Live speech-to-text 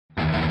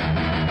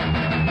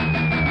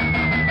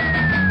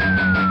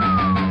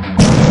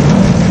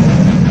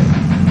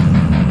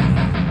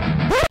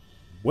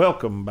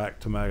Welcome back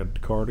to Mad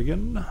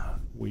Cardigan.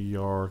 We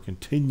are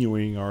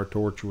continuing our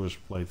tortuous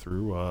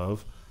playthrough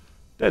of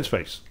Dead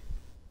Space.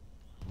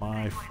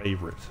 My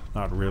favorite.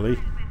 Not really.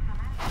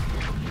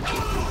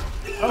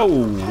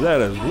 Oh,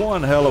 that is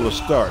one hell of a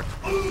start.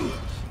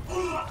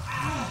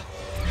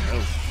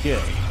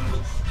 Okay.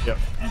 Yep.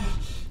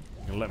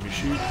 You gonna let me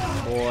shoot?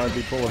 Boy, I'd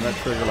be pulling that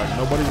trigger like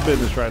nobody's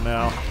business right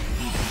now.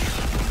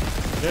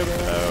 Get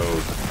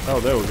out. Oh,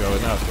 there we go.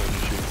 Now it's letting me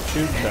shoot.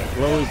 Shoot that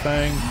glowy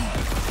thing.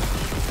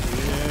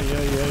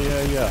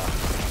 Yeah.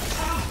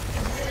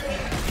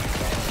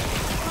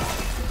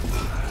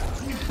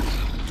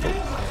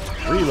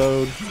 Oh,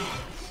 reload.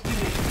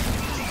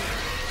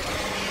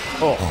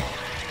 Oh.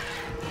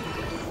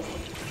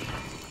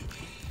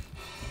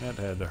 That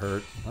had to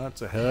hurt.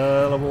 That's a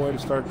hell of a way to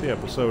start the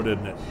episode,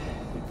 isn't it?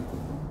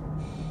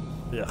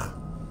 Yeah.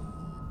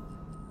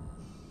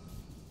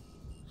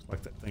 It's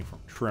like that thing from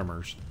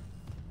Tremors.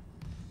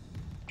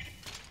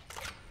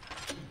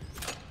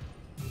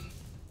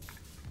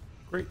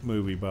 Great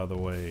movie, by the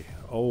way.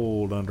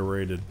 Old,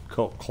 underrated,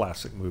 cult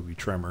classic movie,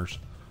 Tremors.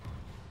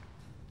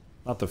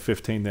 Not the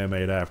 15 they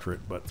made after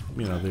it, but,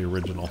 you know, the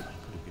original.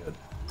 Pretty good.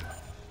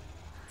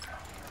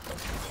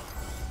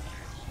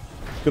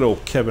 Good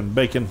old Kevin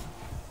Bacon.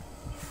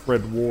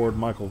 Fred Ward,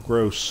 Michael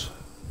Gross.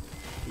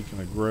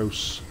 Speaking of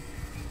Gross,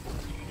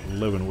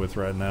 living with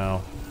right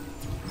now.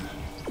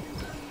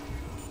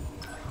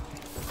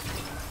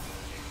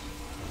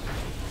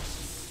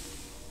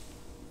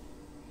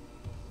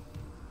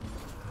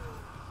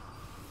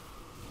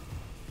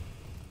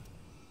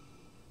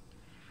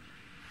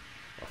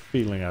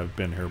 Feeling I've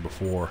been here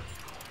before.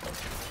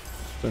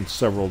 It's been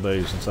several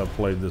days since I've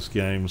played this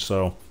game,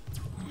 so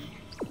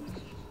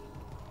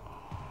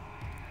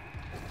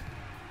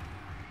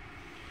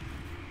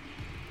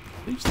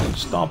these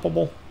things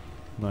stompable?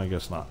 No, I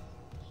guess not.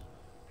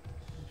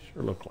 They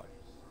sure look like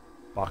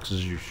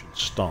boxes you should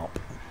stomp.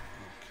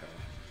 Okay.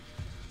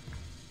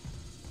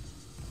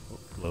 Oh,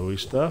 glowy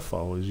stuff,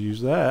 always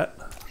use that.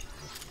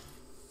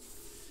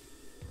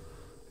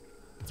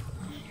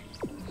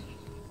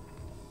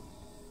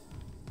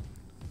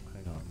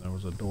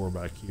 A door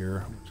back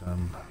here, which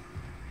I'm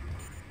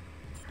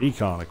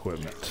decon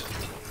equipment.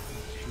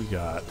 We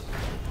got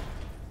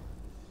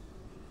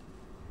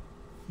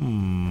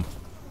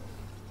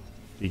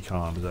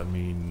decon, does that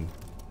mean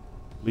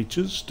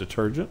leeches,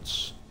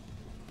 detergents?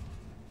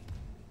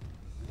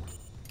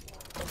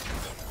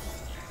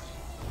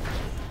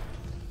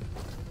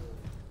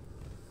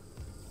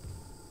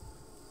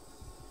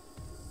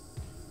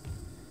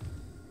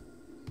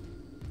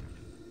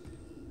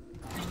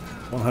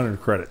 $100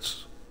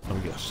 credits. Let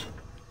me guess.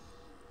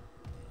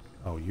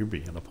 Oh, you're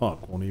being a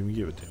punk. Won't even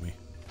give it to me.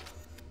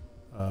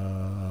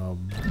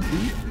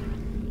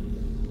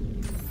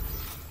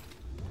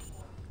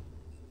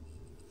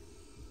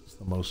 It's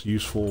the most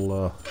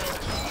useful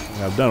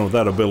thing I've done with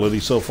that ability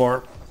so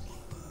far.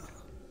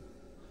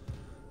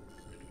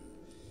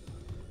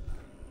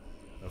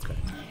 Okay.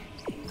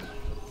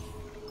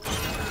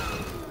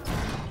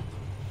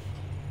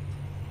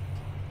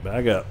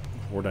 Bag up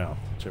or down,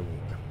 whichever way.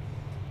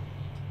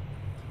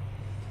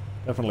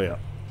 Definitely up.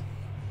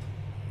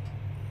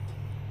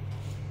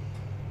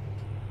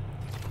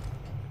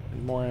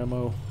 Need more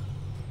ammo.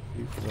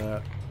 Need for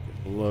that.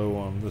 Get low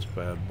on this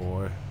bad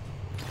boy.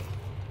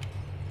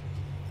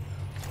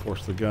 Of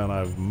course, the gun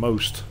I've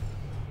most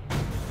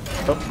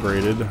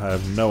upgraded, I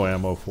have no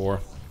ammo for.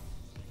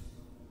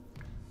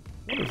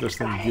 I wonder if this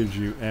thing gives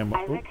you ammo.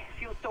 Isaac,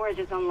 fuel storage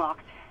is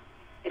unlocked.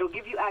 It'll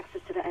give you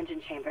access to the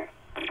engine chamber.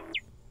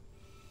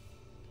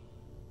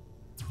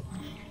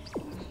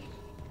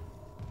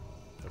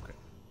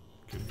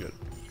 Good.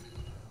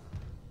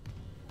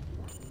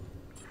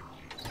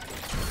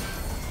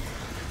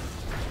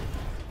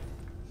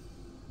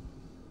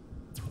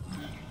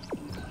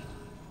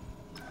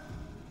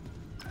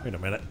 Wait a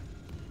minute.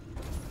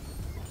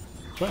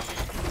 What?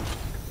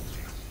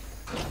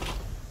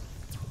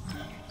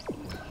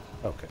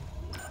 Okay.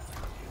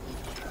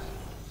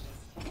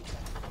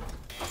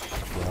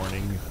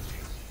 Warning.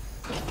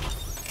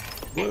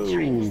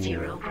 Entering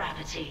zero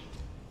gravity.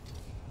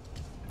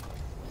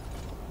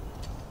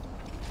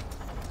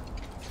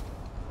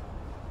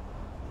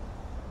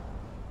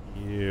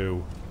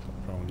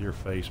 What's wrong with your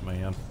face,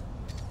 man?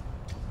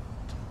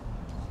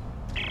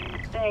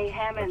 Hey,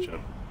 Hammond.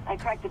 Gotcha. I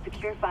cracked the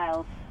secure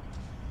files.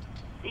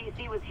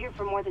 CEC was here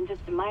for more than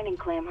just a mining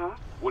claim, huh?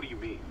 What do you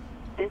mean?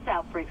 This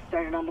outbreak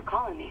started on the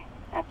colony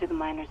after the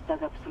miners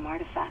dug up some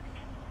artifact.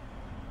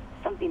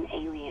 Something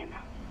alien.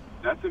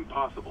 That's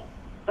impossible.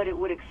 But it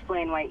would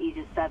explain why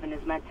Aegis 7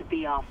 is meant to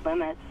be off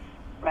limits,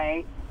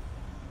 right?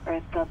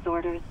 Earth Gov's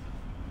orders.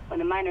 When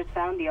the miners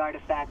found the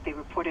artifact, they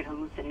reported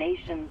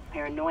hallucinations,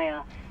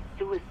 paranoia,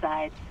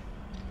 suicides.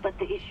 But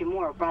the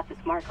Ishimura brought this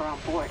marker on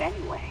board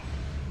anyway.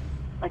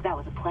 Like that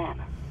was a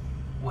plan.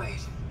 Wait.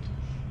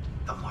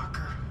 The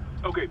marker?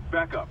 Okay,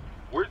 back up.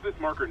 Where's this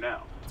marker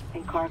now?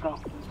 In cargo.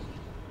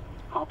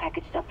 All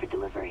packaged up for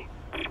delivery.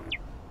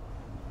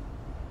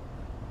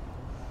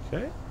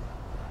 Okay.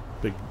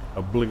 Big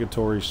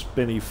obligatory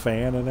spinny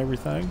fan and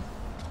everything.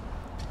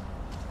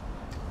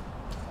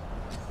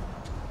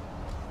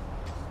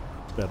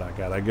 Bet I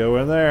gotta go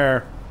in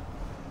there.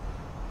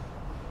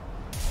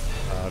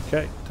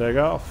 Okay, take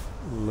off.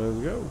 Let's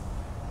go.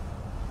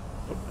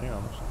 Oh, hang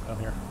on, there's something down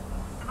here.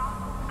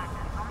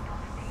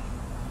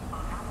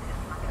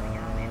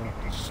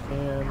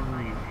 Scan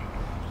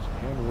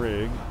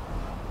rig.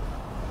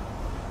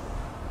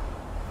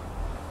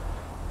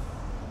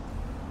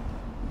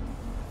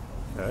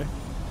 Okay.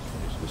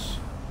 Stasis.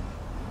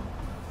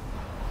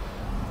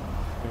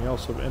 Anything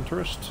else of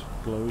interest?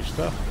 Glowy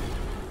stuff.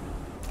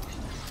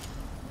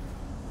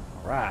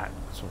 Alright,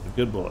 so the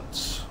good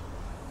bullets.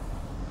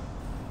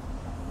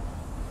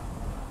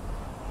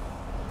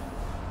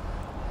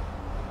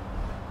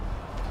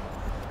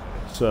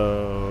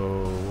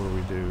 So, what do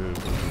we do?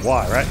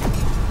 Y, right?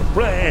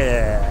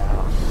 Blah!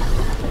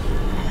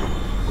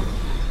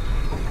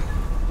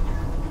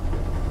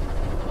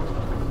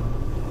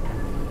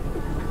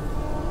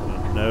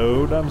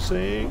 Node I'm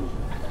seeing.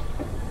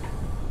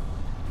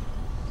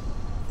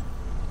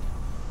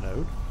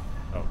 Node.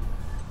 Oh,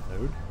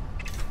 node.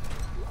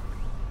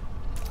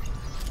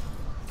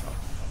 Oh,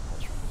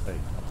 hey,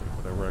 I'll take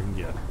whatever I can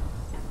get.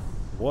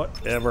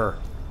 Whatever.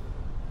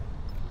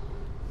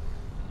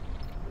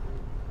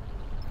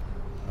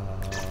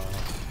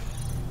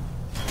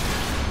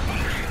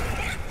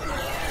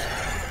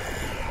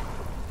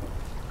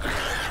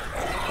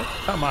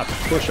 I'm about to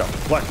push a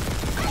button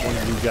when one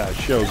of you guys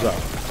shows up.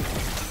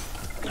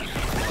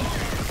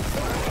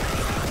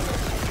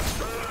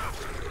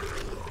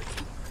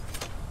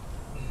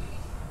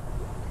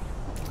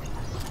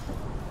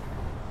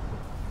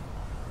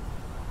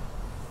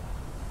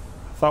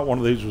 I thought one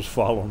of these was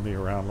following me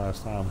around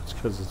last time. It's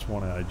because it's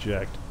one I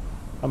eject.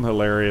 I'm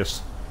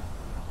hilarious.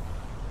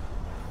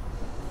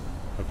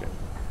 Okay.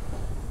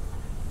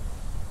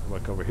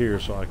 Look over here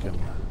so I can...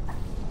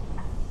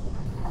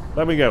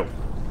 Let me go.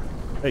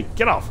 Hey,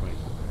 get off me.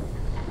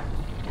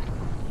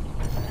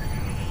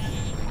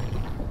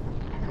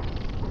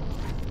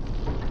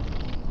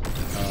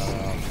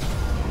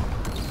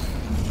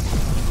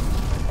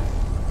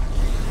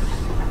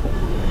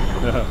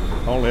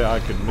 Only I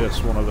could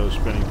miss one of those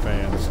spinning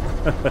fans.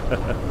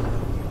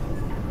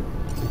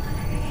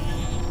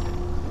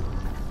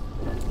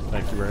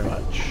 Thank you very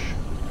much.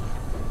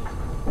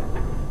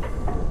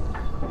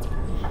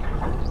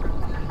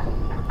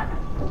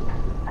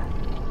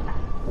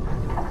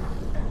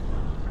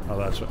 Oh,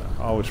 that's right.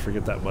 I always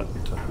forget that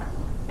button to...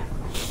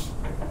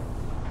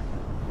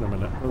 Wait a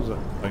minute. What was that?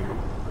 I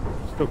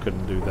still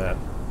couldn't do that.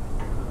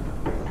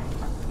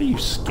 How do you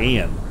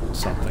scan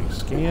something?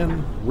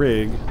 Scan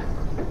rig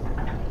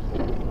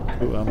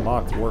to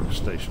unlock the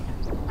workstation.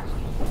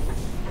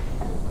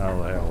 How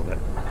the hell with it?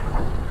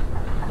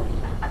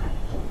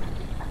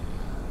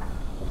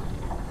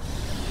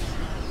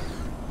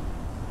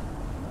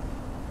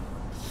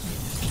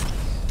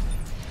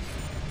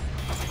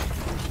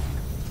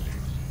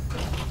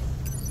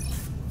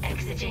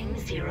 Exiting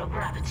zero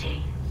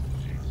gravity.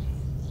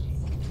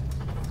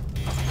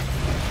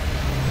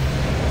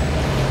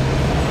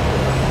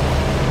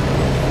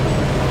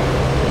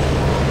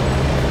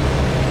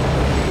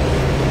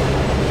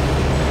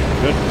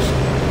 Goodness.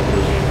 What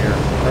is in here?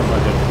 Where am I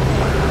getting?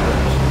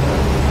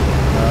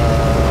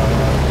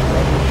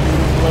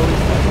 Troubleshooting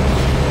floating things.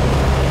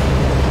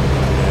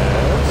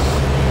 Yes.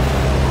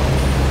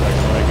 That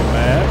can make him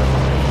mad.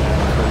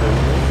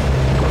 Absolutely.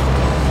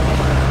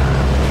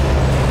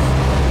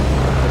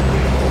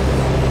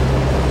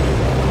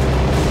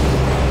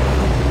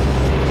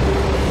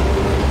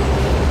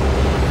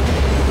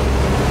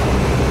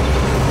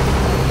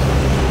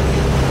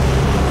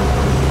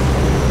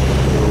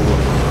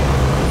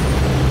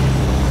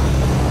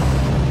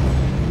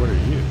 What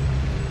are you?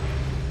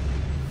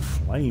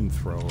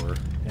 Flamethrower.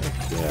 Heck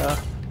yeah.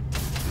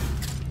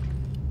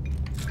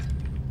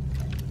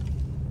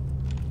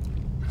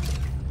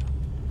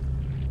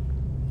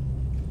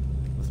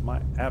 With my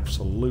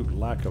absolute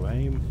lack of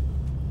aim,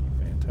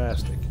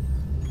 fantastic.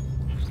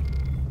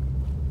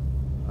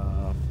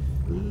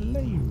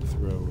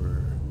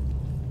 Flamethrower.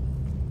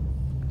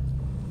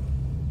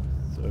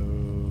 So...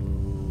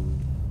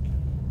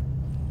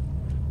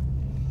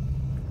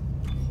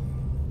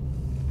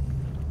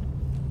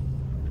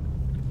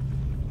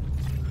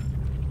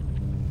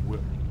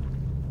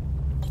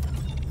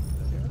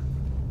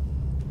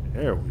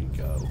 There we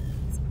go.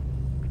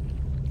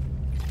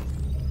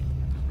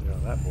 Yeah,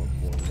 that boy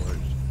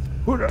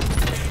works.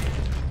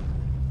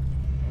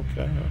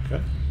 Okay,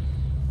 okay.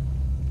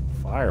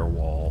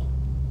 Firewall.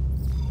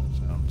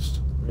 That sounds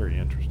very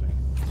interesting.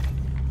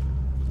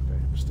 Okay,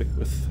 stick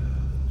with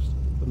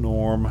the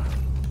norm.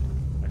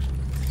 Actually,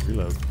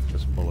 reload.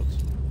 Get some bullets.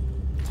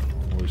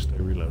 Always stay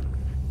reloaded.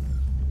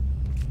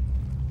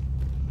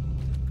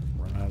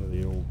 Run out of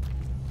the old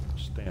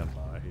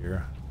standby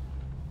here.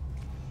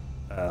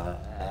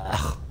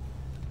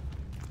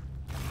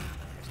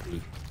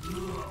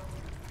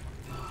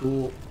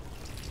 Cool.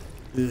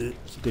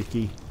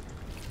 Sticky.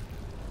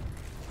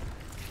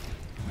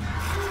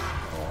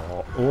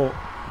 Oh.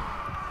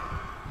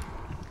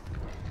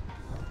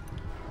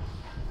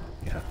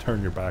 Yeah,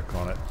 turn your back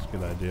on it. It's a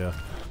good idea.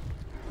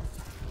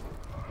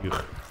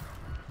 Ugh.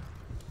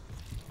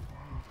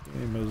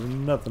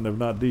 nothing if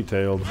not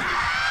detailed. Nice.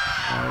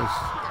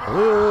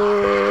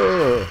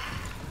 Ugh.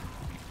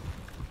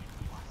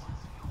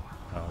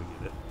 Oh, I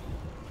get it.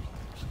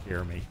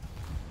 Scare me.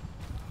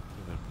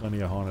 There's plenty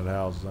of haunted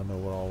houses. I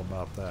know all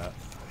about that.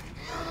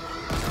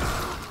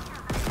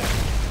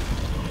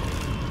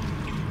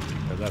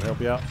 Does that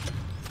help you out?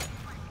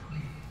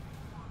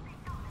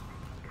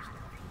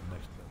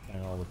 Next to that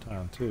thing all the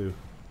time too.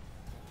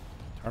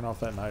 Turn off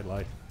that night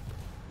light.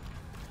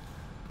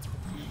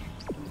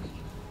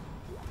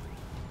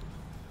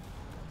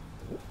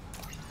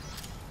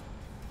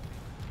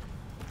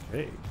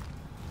 Okay.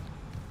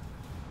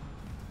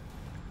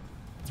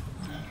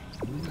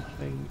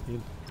 Anything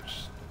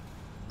interesting?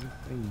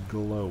 Anything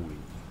glowy?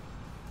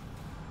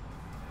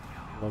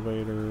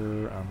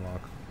 Elevator,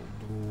 unlockable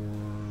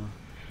door.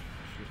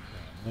 Shit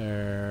down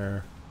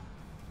there.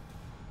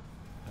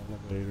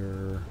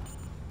 Elevator.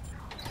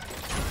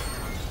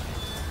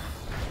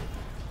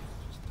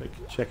 Just take a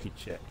checky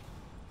check.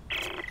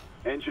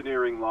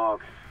 Engineering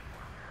log.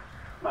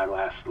 My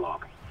last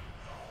log.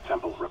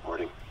 Temple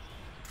reporting.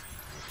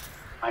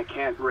 I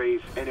can't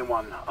raise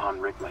anyone on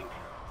Rickling.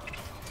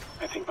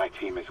 I think my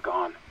team is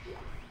gone.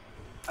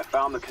 I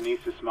found the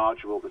kinesis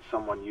module that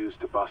someone used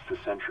to bust the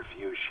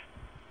centrifuge.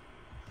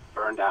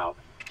 Burned out.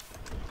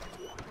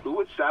 Who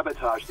would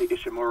sabotage the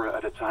Ishimura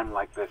at a time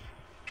like this?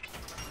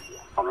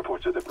 I'll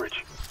report to the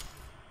bridge,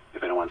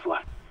 if anyone's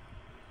left.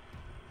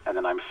 And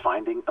then I'm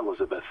finding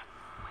Elizabeth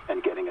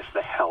and getting us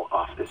the hell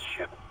off this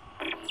ship.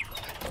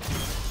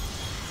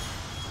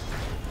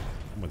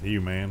 I'm with you,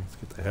 man. Let's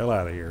get the hell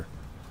out of here.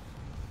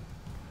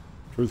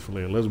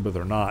 Truthfully, Elizabeth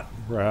or not,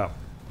 we're out.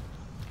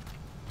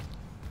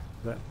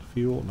 Is that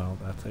fuel? No,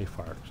 that's a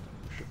fire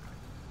extinguisher.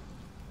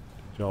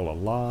 Did y'all a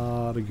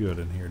lot of good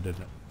in here,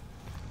 didn't it?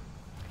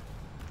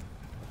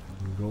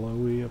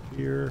 Glowy up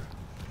here.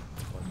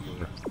 Like we're,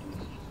 yeah,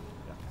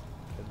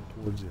 heading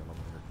towards the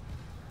elevator.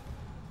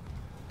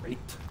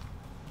 Great.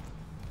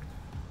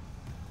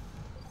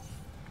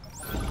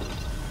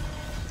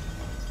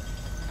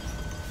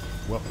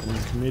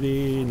 Welcome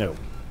committee, no.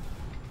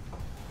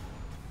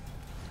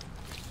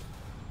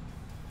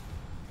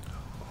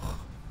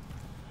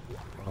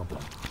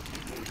 Problem.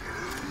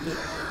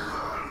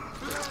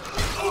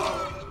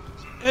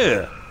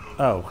 Yeah.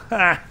 Oh,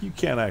 ha! You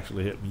can't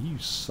actually hit me, you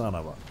son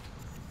of a.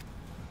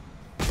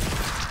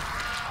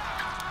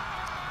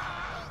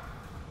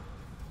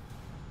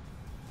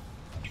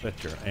 I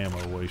bet you're an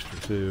ammo waster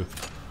too.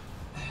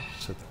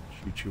 Sit there and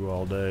shoot you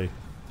all day.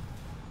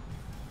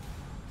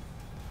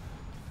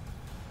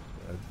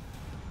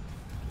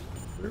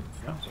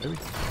 Yeah, maybe.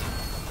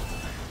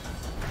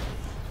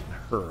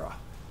 Hurrah.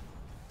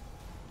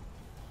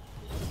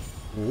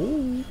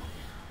 Ooh.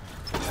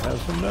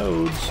 Has some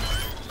nodes.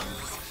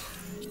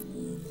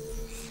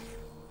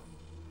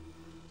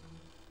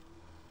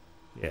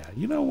 Yeah,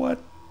 you know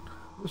what?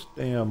 This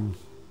damn...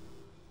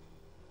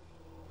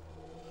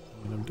 I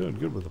mean, I'm doing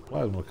good with the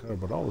plasma cutter,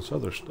 but all this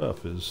other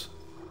stuff is...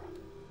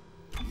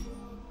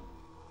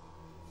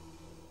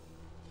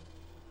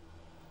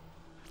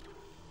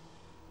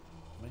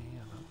 Man,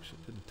 I wish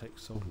it didn't take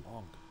so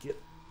long to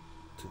get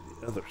to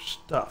the other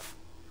stuff.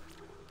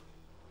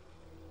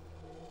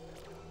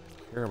 I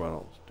care about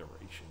all this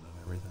duration and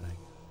everything.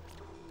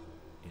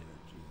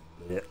 Energy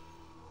bit.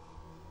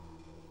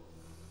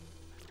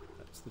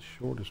 That's the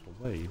shortest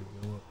way to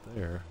go up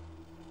there.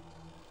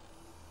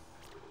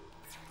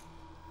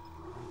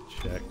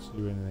 Check, see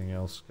if anything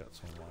else got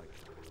some like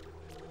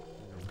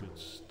good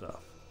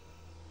stuff.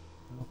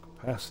 No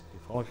capacity.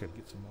 If all I could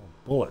get some more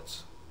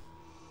bullets.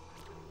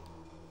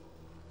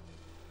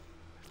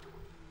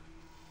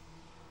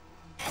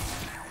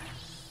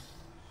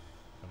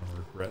 I'm gonna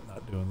regret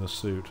not doing this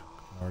suit. I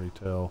can already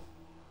tell.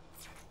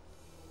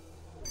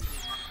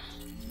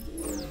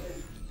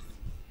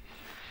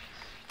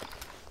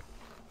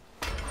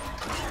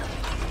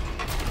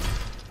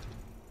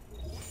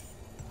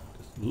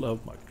 Just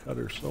love my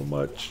cutter so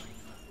much.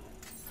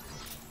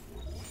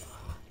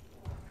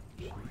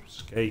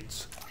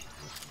 Skates.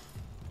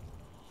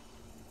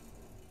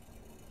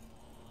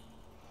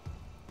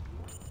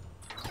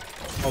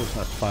 Always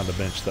have to find a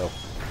bench though.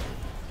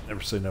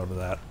 Never say no to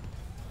that.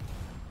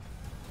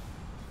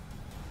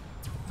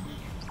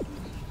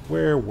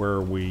 Where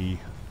were we?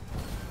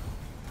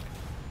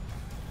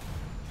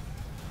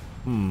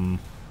 I'd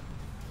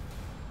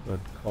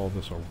call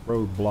this a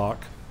roadblock.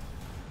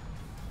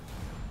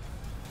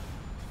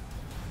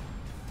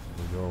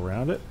 We go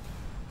around it.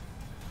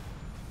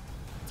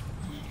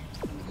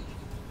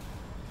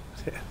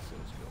 Yeah, so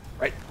let's go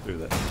right through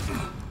that.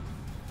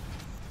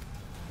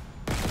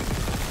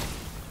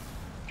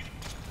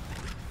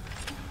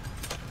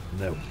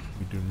 No,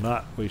 we do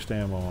not waste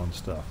ammo on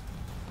stuff.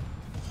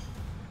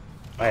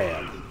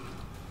 Bam.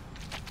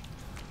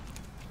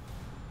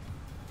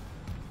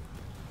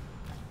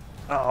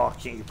 Oh, I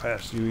can't get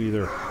past you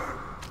either.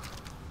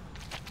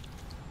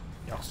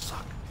 Y'all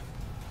suck. I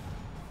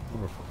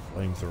wonder if a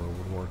flamethrower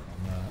would work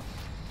on that.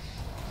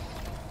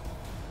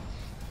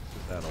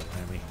 Get that old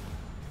whammy.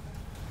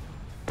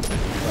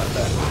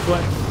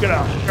 Get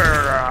out.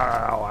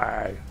 Get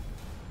away.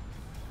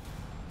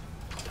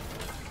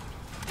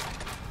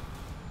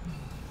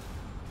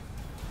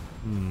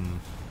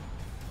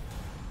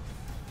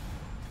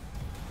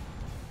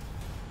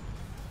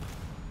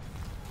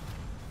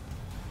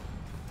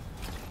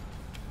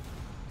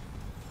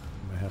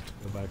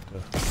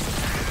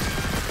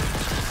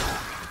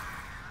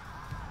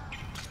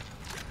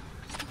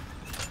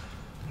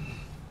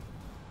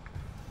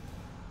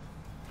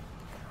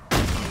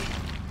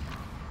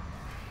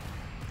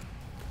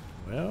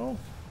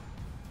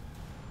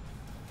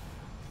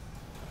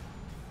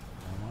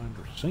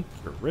 Sink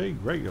your rig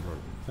regularly.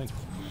 Thank you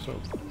so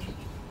much.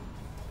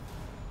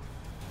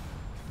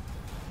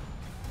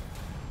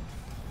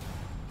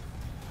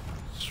 I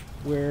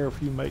swear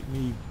if you make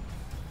me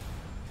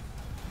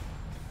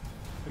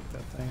pick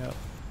that thing up.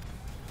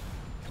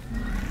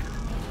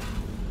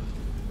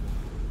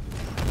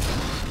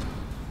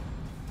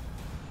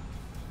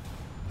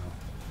 No.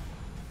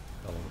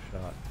 Hell of a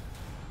shot.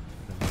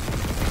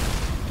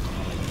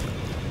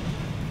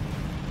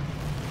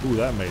 Ooh,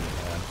 that made it,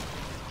 man.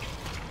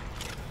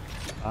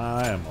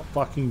 I am a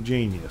fucking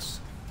genius.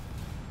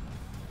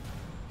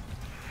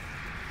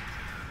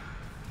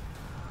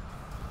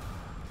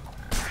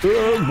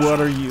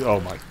 What are you? Oh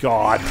my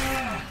god.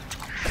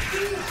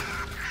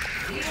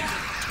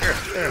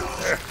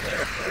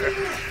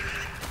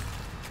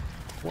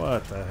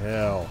 What the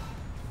hell?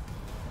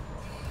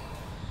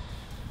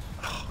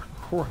 Oh,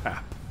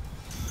 crap.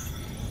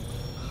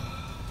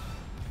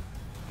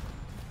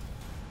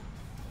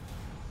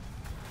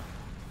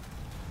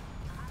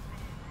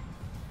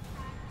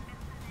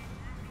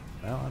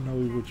 Now I know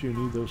what you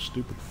need those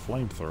stupid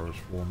flamethrowers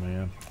for,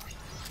 man.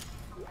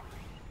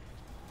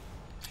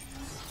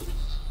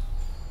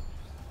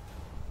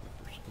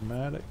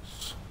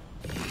 Schematics.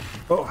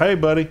 Oh, hey,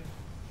 buddy.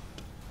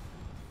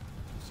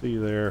 See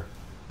you there.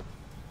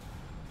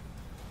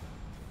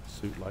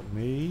 Suit like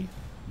me.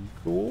 You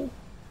cool?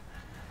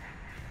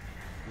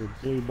 Your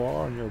blue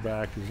bar on your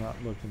back is not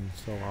looking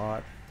so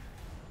hot.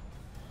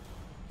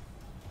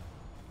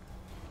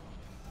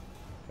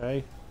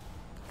 Okay.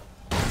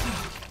 How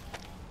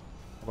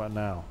about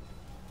now?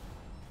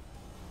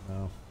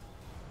 No.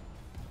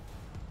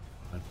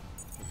 There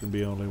can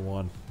be only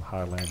one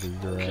Highlander,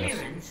 your ass.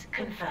 Clearance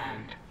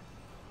confirmed.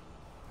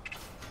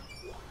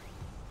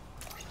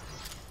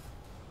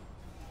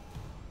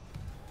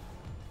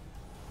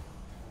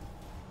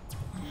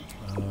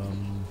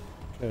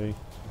 Okay.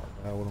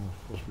 What am I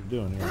supposed to be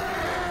doing here?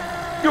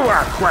 You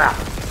are crap!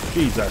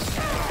 Jesus.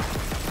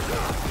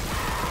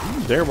 You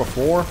was there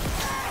before?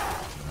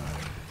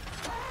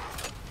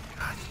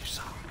 God, you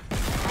suck.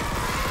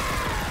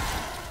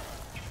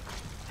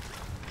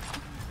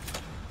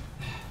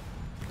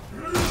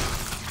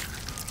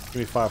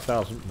 Give me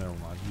 5,000. Never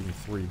mind. Give me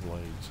 3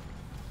 blades.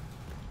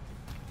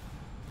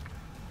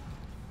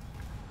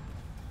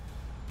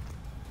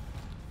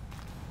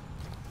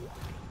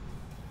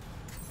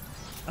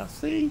 I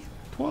see.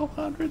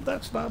 1,200?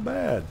 That's not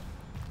bad.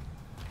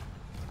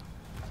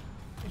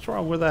 What's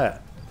wrong with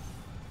that?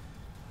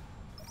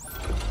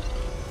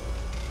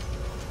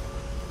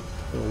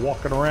 Little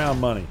walking around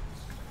money.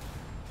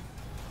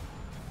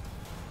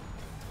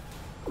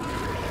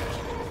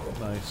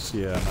 Nice,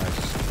 yeah,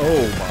 nice.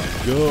 Oh my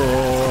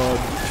god.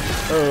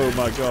 Oh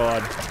my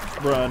god.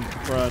 Run,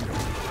 run.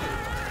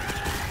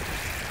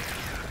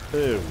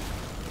 Ew.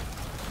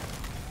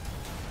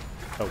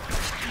 Oh,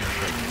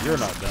 you're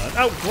not done.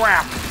 Oh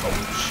crap! Oh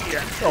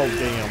shit! Oh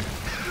damn!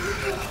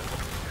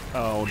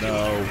 Oh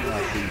no!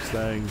 Not these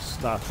things.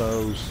 Not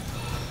those.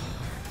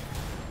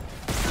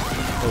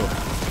 Ugh.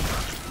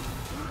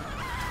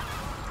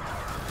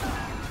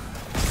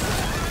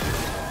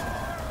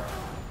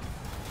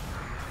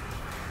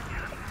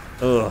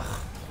 Ugh.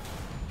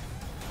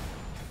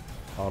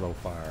 Auto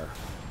fire.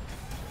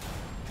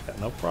 Got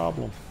no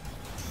problem.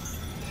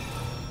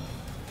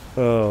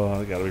 Oh,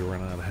 I gotta be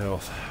running out of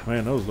health.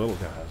 Man, those little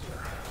guys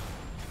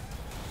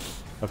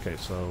are... Okay,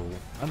 so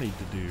I need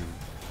to do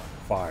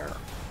fire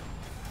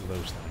for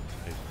those things.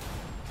 Maybe.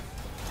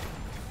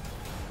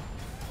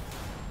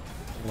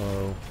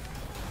 Hello.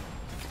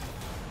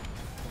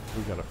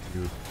 We got a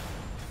few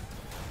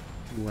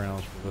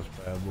rounds for this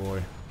bad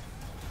boy.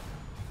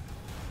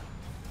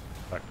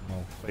 Back to my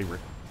old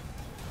favorite.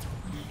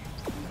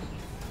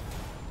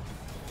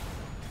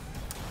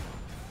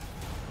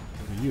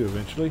 Go to you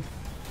eventually.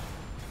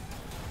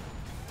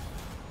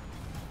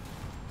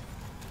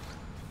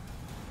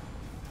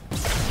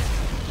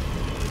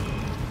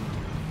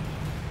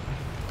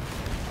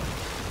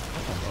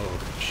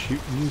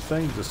 Shooting new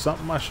things is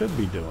something I should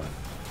be doing.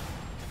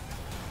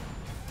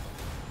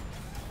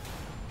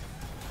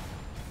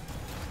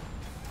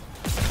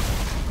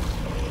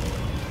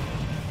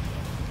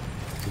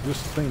 It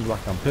just seems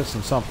like I'm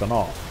pissing something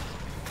off.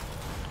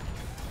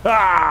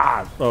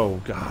 Ah! Oh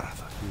god, I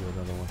thought you were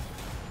another one.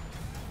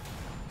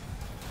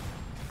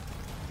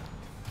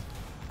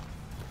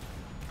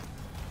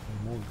 Any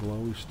more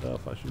glowy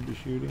stuff I should be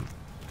shooting?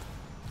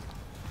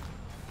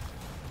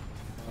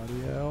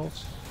 Anybody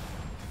else?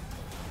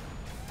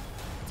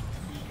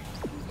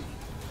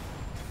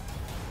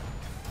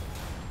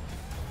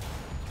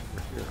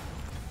 Here.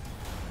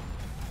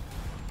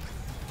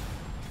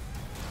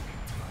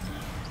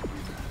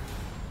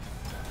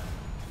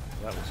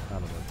 That was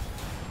kind of a...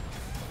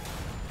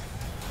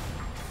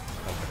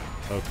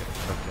 Okay.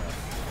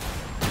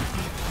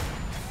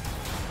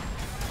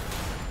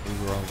 We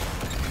were on.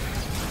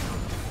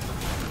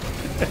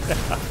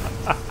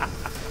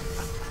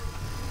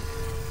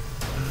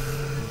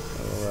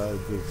 Oh,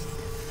 it's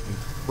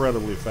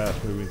incredibly fast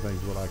moving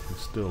things, but I can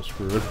still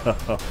screw it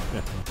up.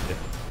 Yeah.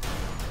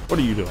 What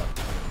are you doing?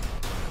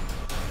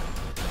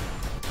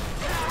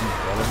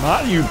 Whether or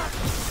not you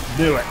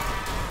do it.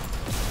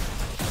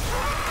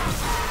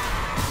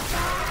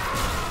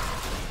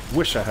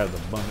 Wish I had the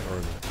bunny or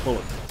the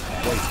bullet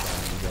waste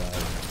on you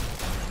guys.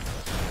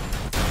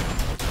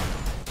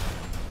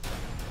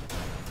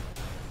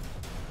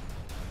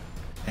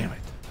 Damn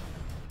it.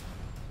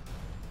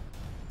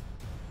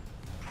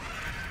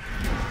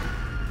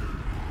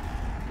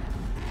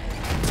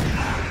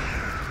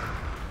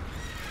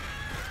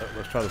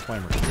 Let's try the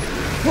flamer.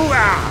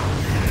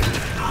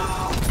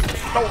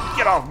 Don't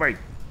get off me!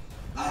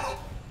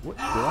 What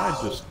did I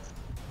just...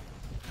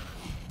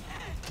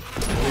 I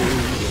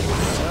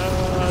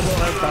don't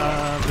have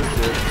time to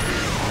sit.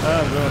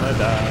 I'm gonna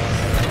die.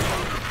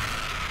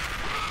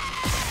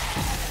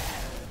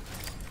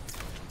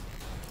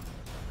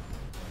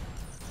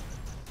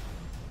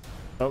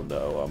 Oh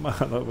no, I'm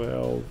out of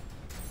health.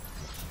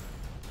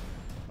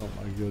 Oh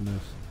my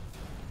goodness.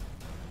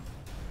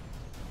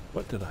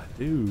 What did I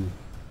do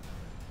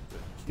to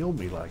kill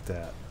me like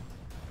that?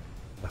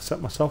 Did I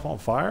set myself on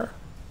fire?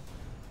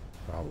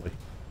 Probably.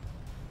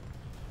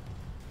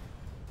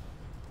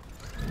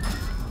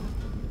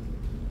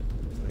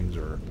 Things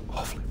are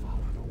awfully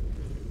volatile.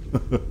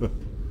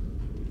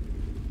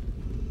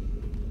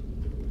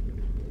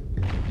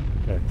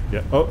 Okay,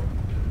 yeah. Oh!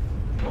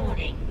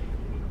 Warning.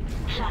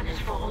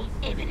 Planetfall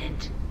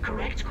imminent.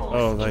 Correct course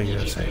Oh, they get a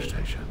immediately. safe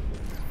station.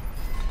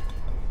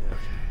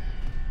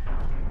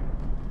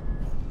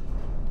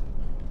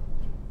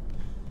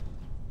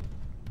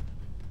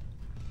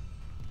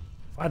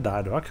 If I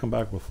die, do I come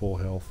back with full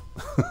health?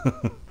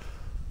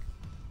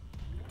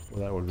 Well,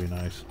 that would be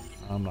nice.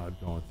 I'm not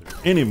going through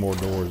any more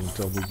doors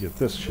until we get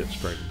this shit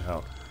straightened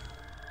out.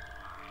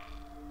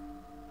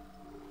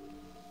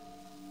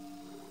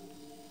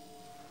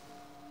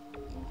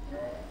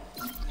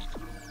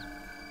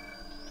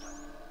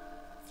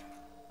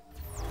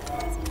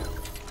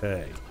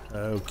 Okay,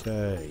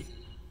 okay.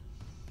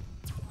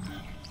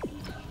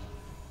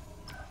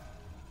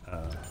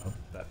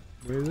 That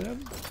way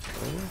then?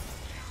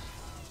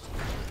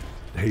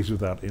 Days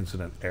without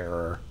incident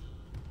error.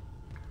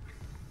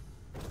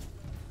 Oh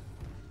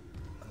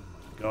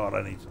my god,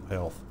 I need some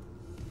health.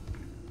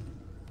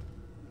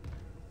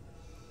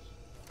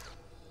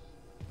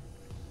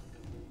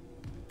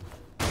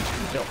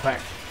 Health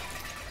pack.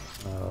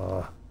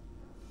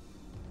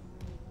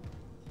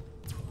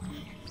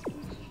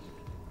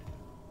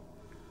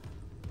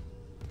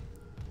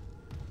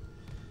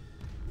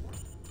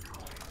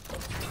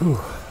 Whew,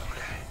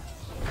 okay.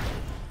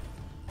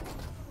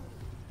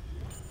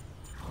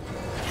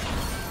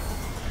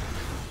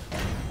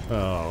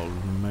 Oh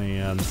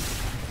man.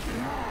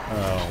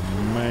 Oh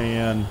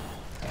man.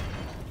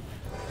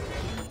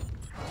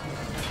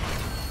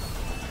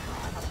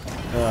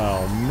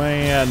 Oh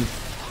man.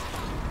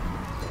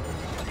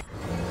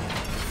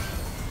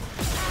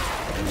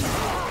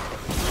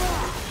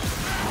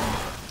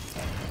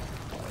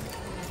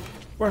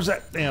 Where's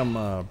that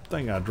damn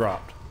thing I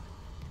dropped?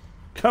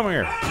 Come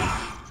here.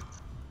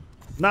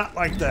 Not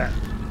like that.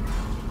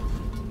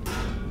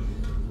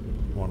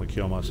 I want to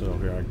kill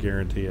myself here, I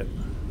guarantee it.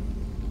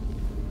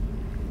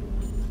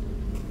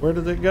 Where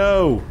did it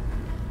go?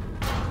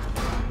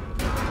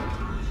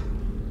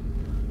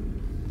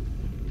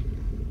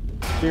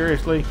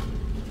 Seriously?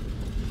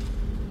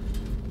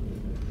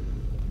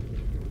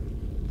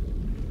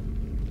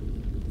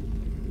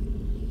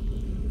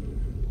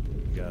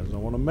 You guys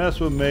don't want to mess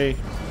with me.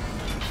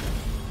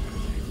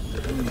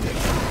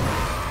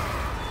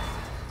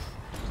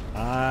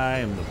 I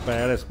am the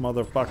baddest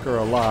motherfucker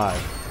alive.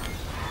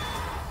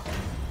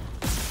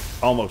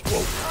 Almost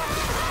woke.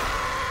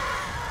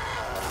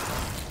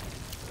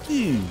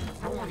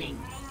 Warning.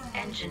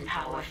 Engine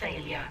power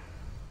failure.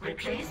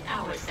 Replace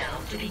power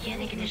cell to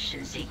begin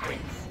ignition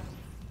sequence.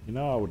 You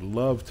know, I would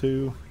love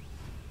to.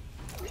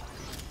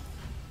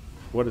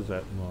 What is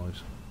that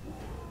noise?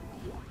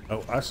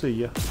 Oh, I see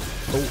ya.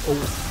 Oh,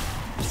 oh.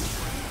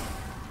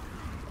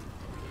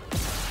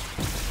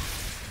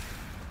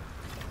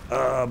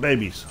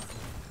 Babies.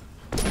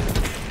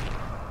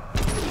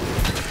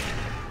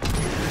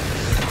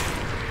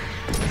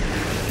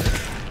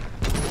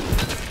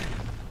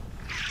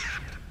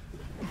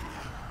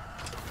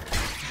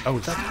 Oh,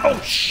 is that? Oh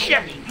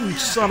shit! You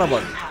son of a!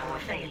 Power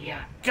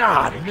failure.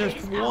 God, Replace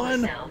there's power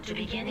one. cell to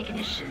begin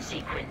ignition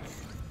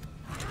sequence.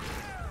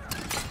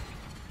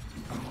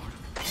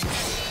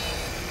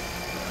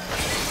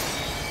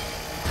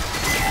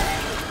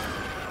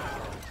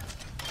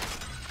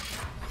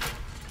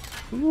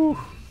 Whew.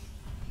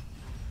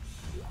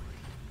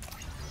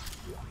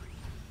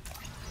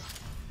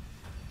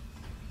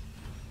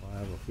 I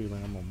have a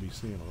feeling I'm gonna be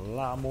seeing a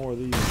lot more of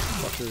these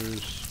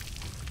fuckers.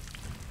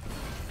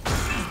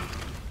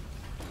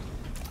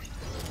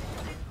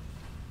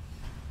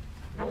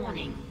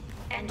 Warning.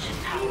 Engine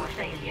power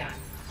failure.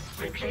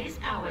 Replace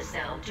power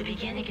cell to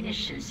begin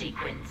ignition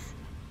sequence.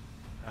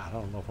 I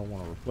don't know if I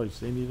want to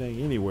replace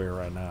anything anywhere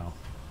right now.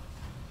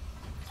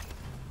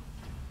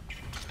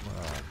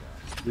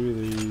 Do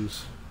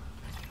these.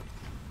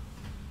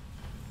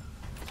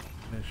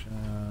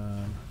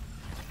 Mission.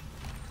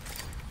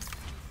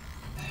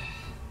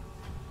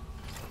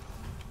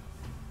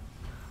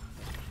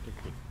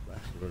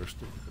 better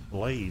stick with the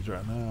blades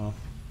right now.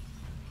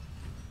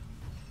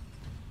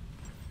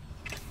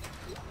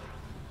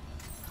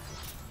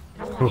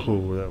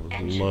 Oh, that was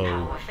Engine low.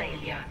 power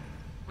failure.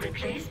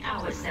 Replace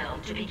power cell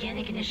to begin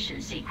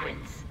ignition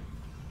sequence.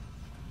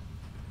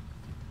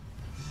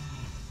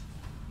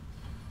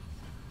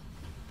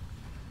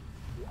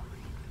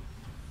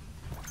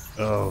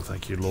 Oh,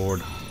 thank you,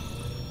 Lord.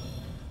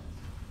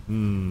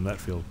 That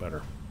feels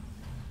better.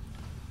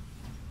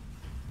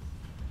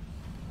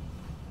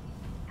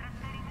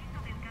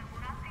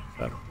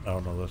 That, oh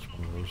no, that's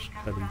one of those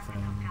cutty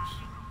things.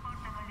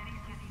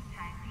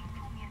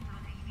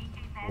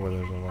 Boy,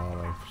 there's a lot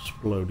of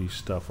explodey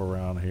stuff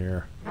around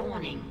here.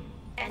 Warning.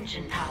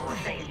 Engine power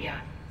failure.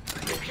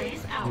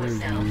 Replace power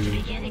cell to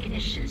begin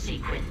ignition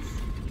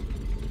sequence.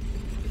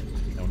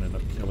 Don't end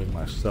up killing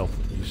myself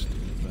with these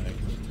stupid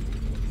things.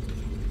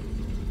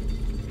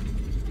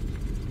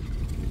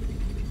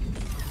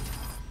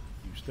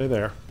 You stay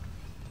there.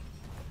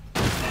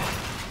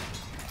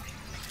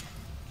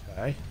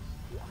 Okay.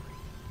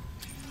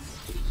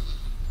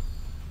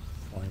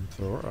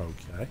 Flamethrower,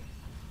 okay.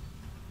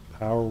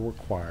 Power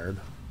required.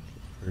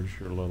 Here's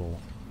your little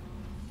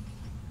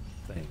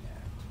thing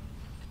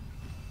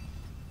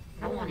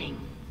at. Warning.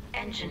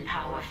 Engine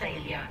power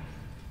failure.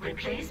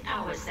 Replace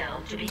power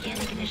cell to begin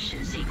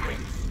ignition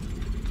sequence.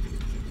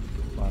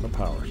 Find a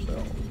power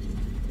cell.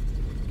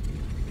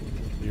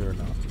 You're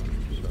not.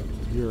 So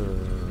you're.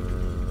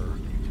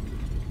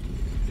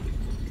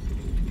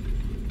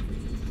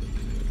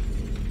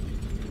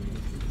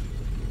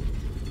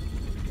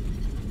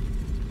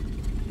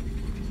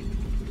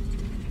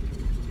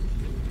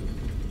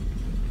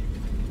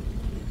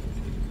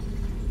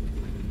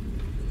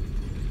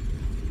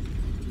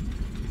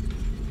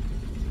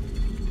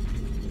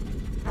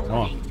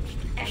 Warning.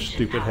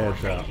 Stupid power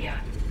heads out. failure.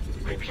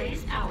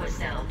 Replace power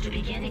cell to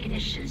begin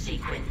ignition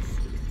sequence.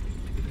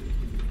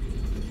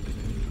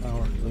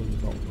 Power. Those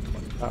don't look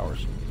like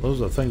powers.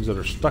 Those are the things that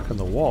are stuck in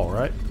the wall,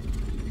 right?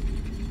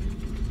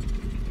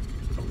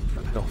 Oh,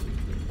 for health.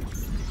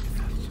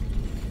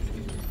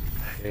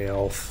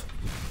 Health.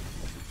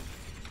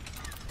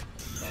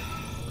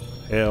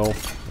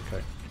 Health.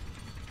 Okay.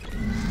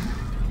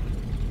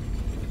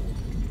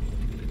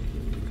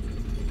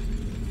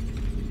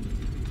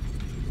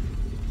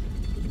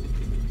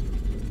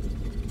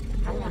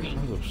 Warning.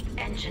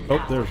 Engine Oh,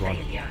 power there's one.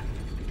 failure.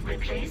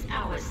 Replace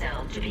power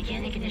cell to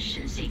begin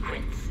ignition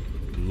sequence.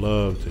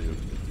 Love to.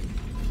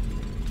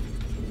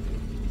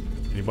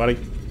 Anybody?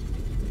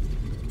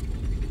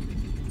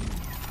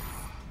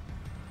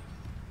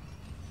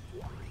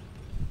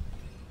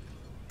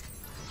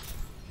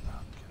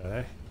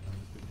 Okay.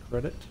 Good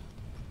credit.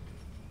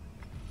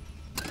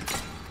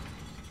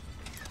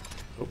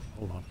 Oh,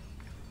 hold on.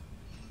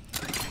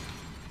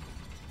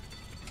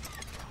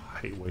 I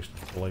hate wasting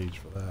blades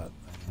for that.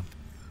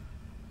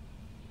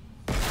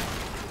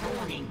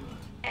 Warning.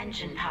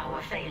 Engine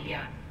power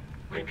failure.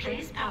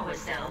 Replace power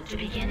cell to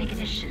begin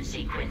ignition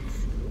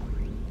sequence.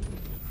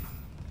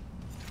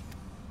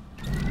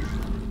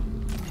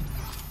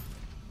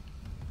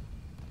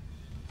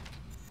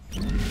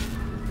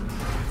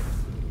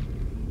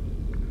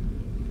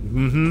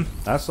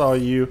 I saw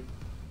you.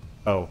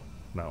 Oh,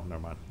 no,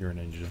 never mind. You're an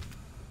engine.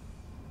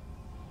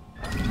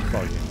 I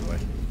saw you anyway.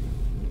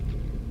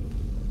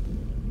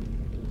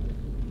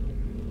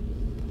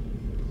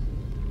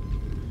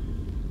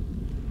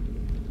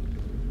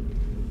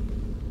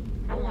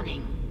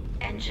 Warning.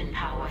 Engine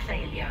power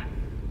failure.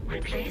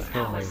 Replace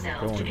hell am I power even cell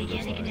going to with begin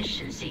this thing?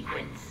 ignition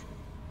sequence.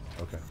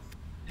 Okay.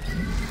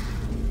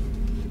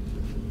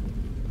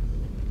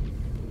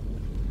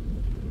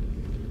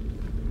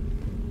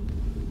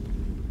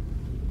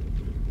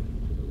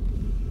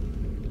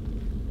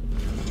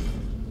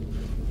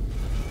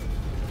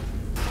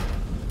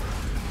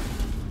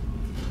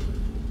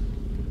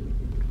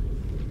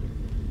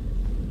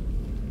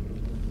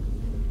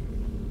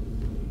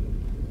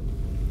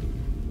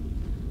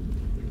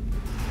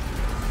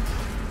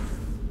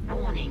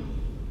 Warning.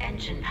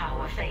 Engine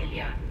power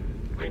failure.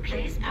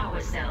 Replace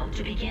power cell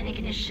to begin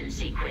ignition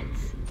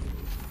sequence.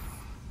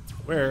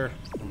 Where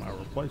am I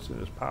replacing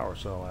this power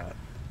cell at?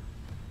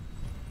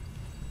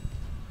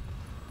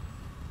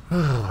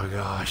 Oh my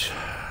gosh.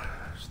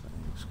 These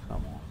things,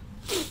 come on.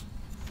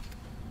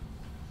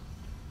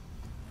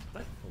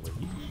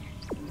 Thankfully,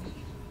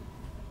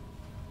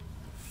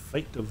 the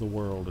fate of the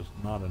world is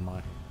not in my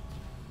hands.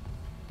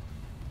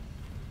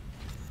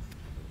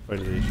 Fate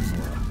of the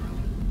issue.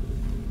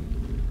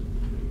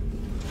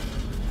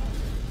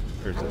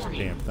 Where's this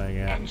damn thing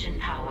at? Engine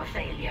power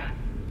failure.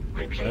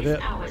 Replace it?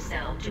 power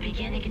cell to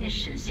begin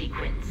ignition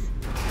sequence.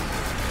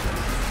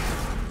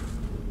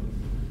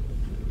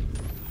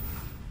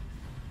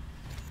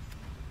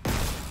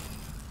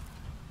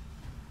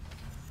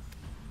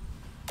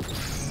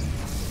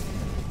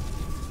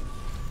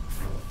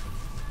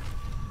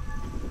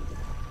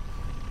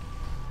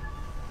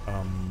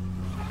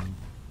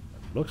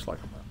 It looks like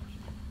a power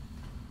cell.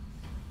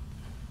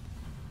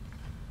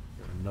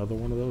 Another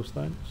one of those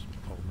things?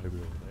 Oh, maybe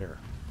over there.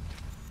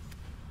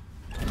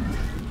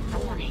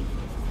 Warning.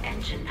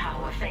 Engine Engine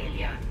power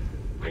failure.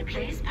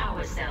 Replace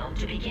power cell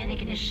to begin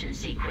ignition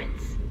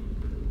sequence.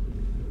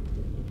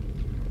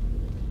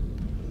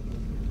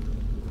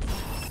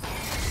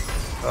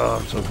 Oh,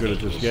 I'm so good at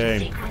this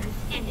game. Sequence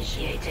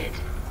initiated.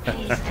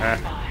 Please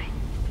stand by.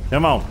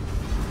 Come on.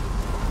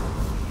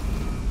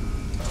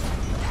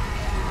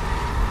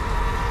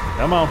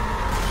 Come on.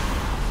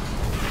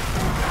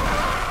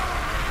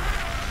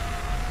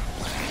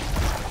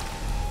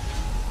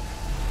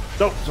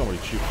 Don't somebody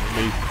shoot at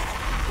me.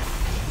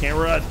 Can't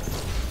run.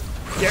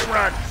 Can't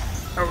run.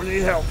 I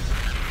need help.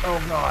 Oh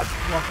God.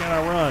 Why can't I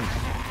run?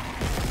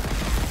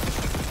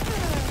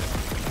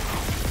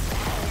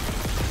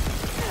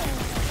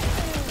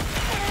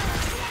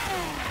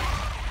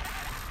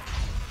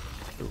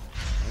 Ooh,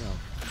 hang on.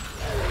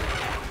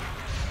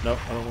 Nope,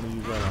 I don't want to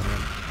use that on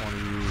him. I want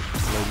to use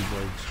lady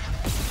blades.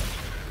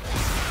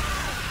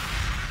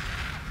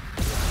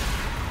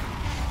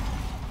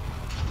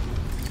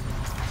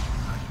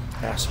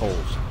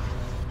 Assholes.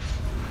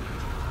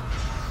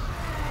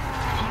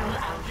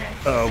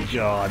 Oh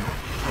God.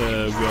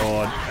 Oh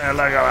God.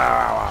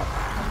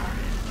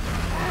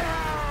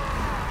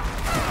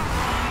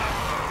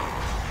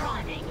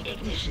 Priming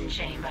ignition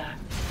chamber.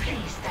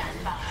 Please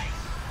stand by.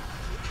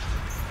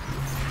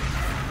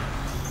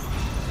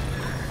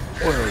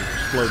 Boy, those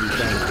exploding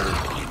things are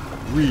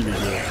really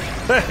good.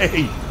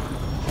 Hey!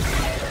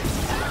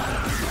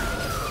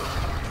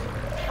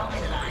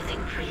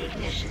 Finalizing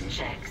pre-ignition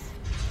checks.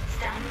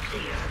 Stand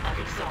clear of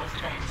exhaust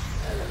vents.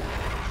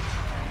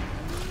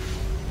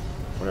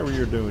 Whatever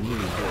you're doing, you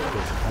need to do it.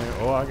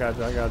 Oh, I got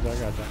you.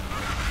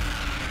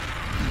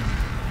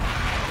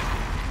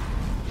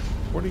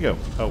 Where'd he go?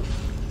 Oh.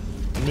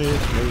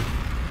 Missed me.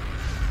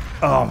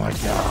 Oh my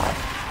God.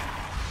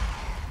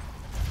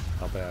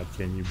 How bad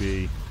can you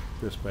be?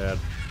 This bad.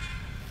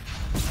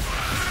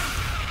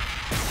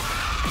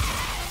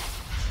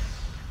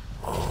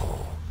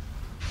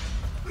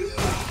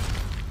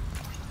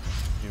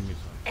 Give me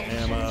some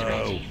Engines ammo.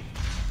 ready.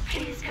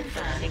 Please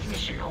confirm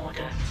ignition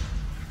order.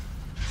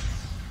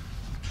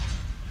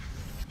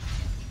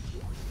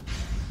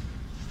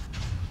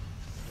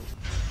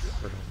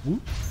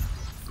 Whoop.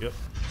 Yep.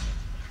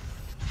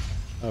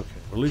 Okay,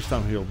 well, at least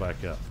I'm healed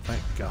back up.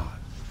 Thank God.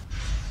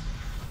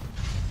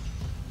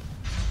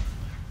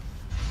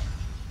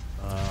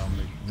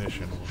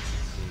 Ignition will be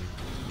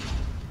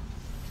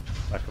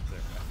back up there.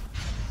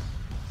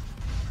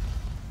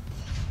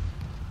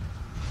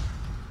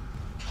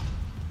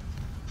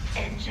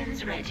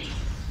 Engines ready.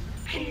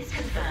 Please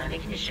confirm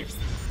ignition.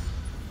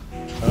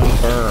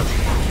 Confirm.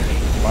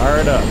 Fire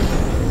it up.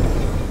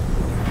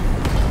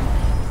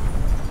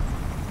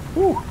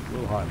 Whew, a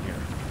little hot in here.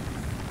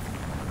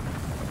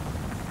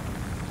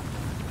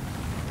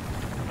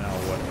 Now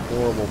what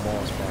horrible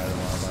boss fight am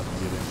I about to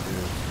get into?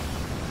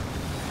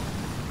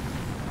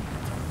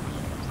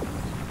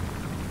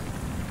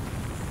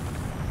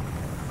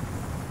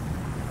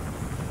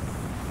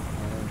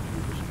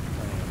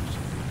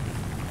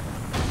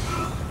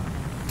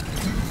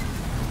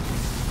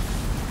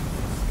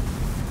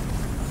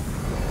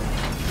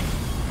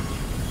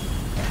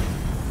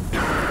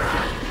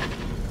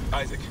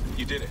 Isaac,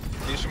 you did it.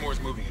 The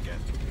Ishimura's moving again.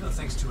 No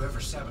thanks to whoever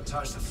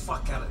sabotaged the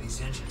fuck out of these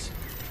engines.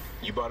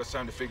 You bought us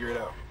time to figure it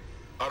out.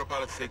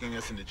 Autopilot's taking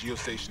us into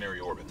geostationary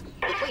orbit.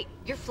 Wait,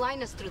 you're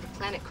flying us through the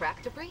planet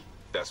crack debris?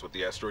 That's what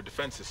the asteroid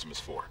defense system is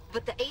for.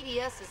 But the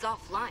ADS is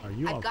offline. Are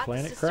you on I've got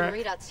planet the system crack?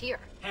 readouts here.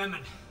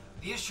 Hammond,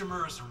 the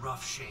Ishimura's in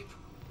rough shape.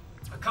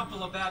 A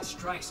couple of bad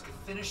strikes could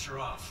finish her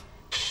off.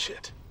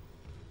 Shit.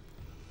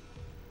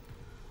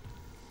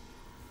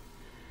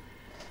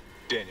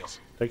 Daniels,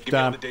 Take give your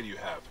me all time. the data you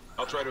have.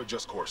 I'll try to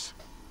adjust course.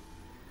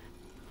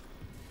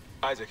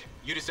 Isaac,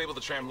 you disable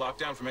the tram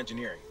lockdown from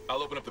engineering.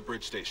 I'll open up the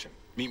bridge station.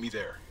 Meet me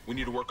there. We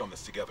need to work on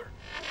this together.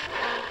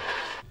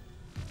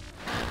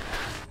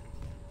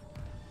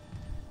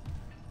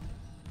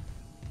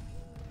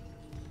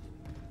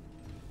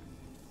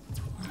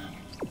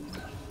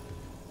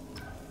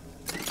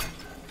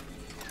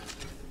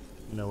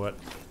 You know what?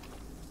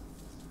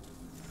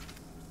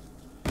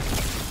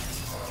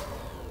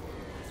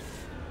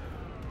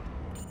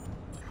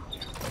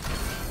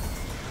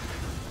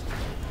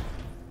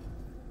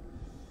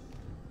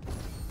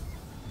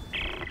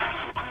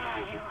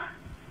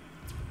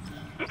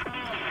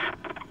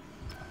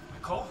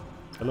 Nicole?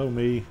 Hello,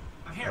 me.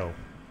 I'm here. Oh.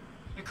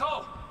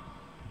 Nicole!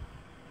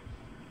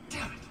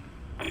 Damn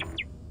it!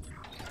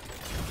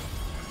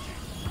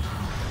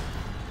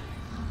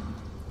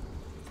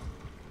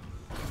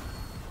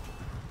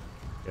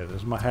 Yeah, this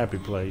is my happy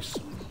place.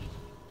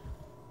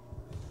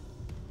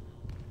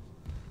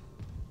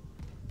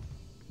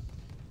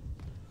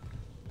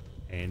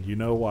 And you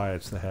know why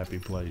it's the happy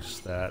place.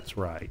 That's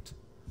right.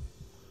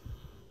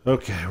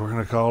 Okay, we're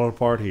going to call it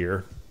apart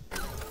here.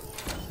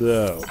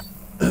 So,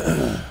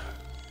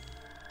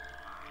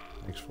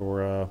 thanks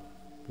for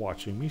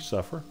watching me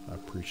suffer. I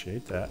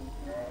appreciate that.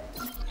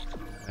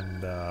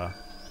 And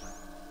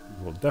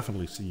we'll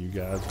definitely see you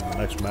guys in the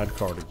next Mad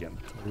Cardigan.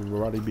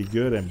 Everybody be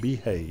good and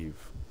behave.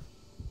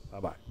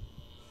 Bye-bye.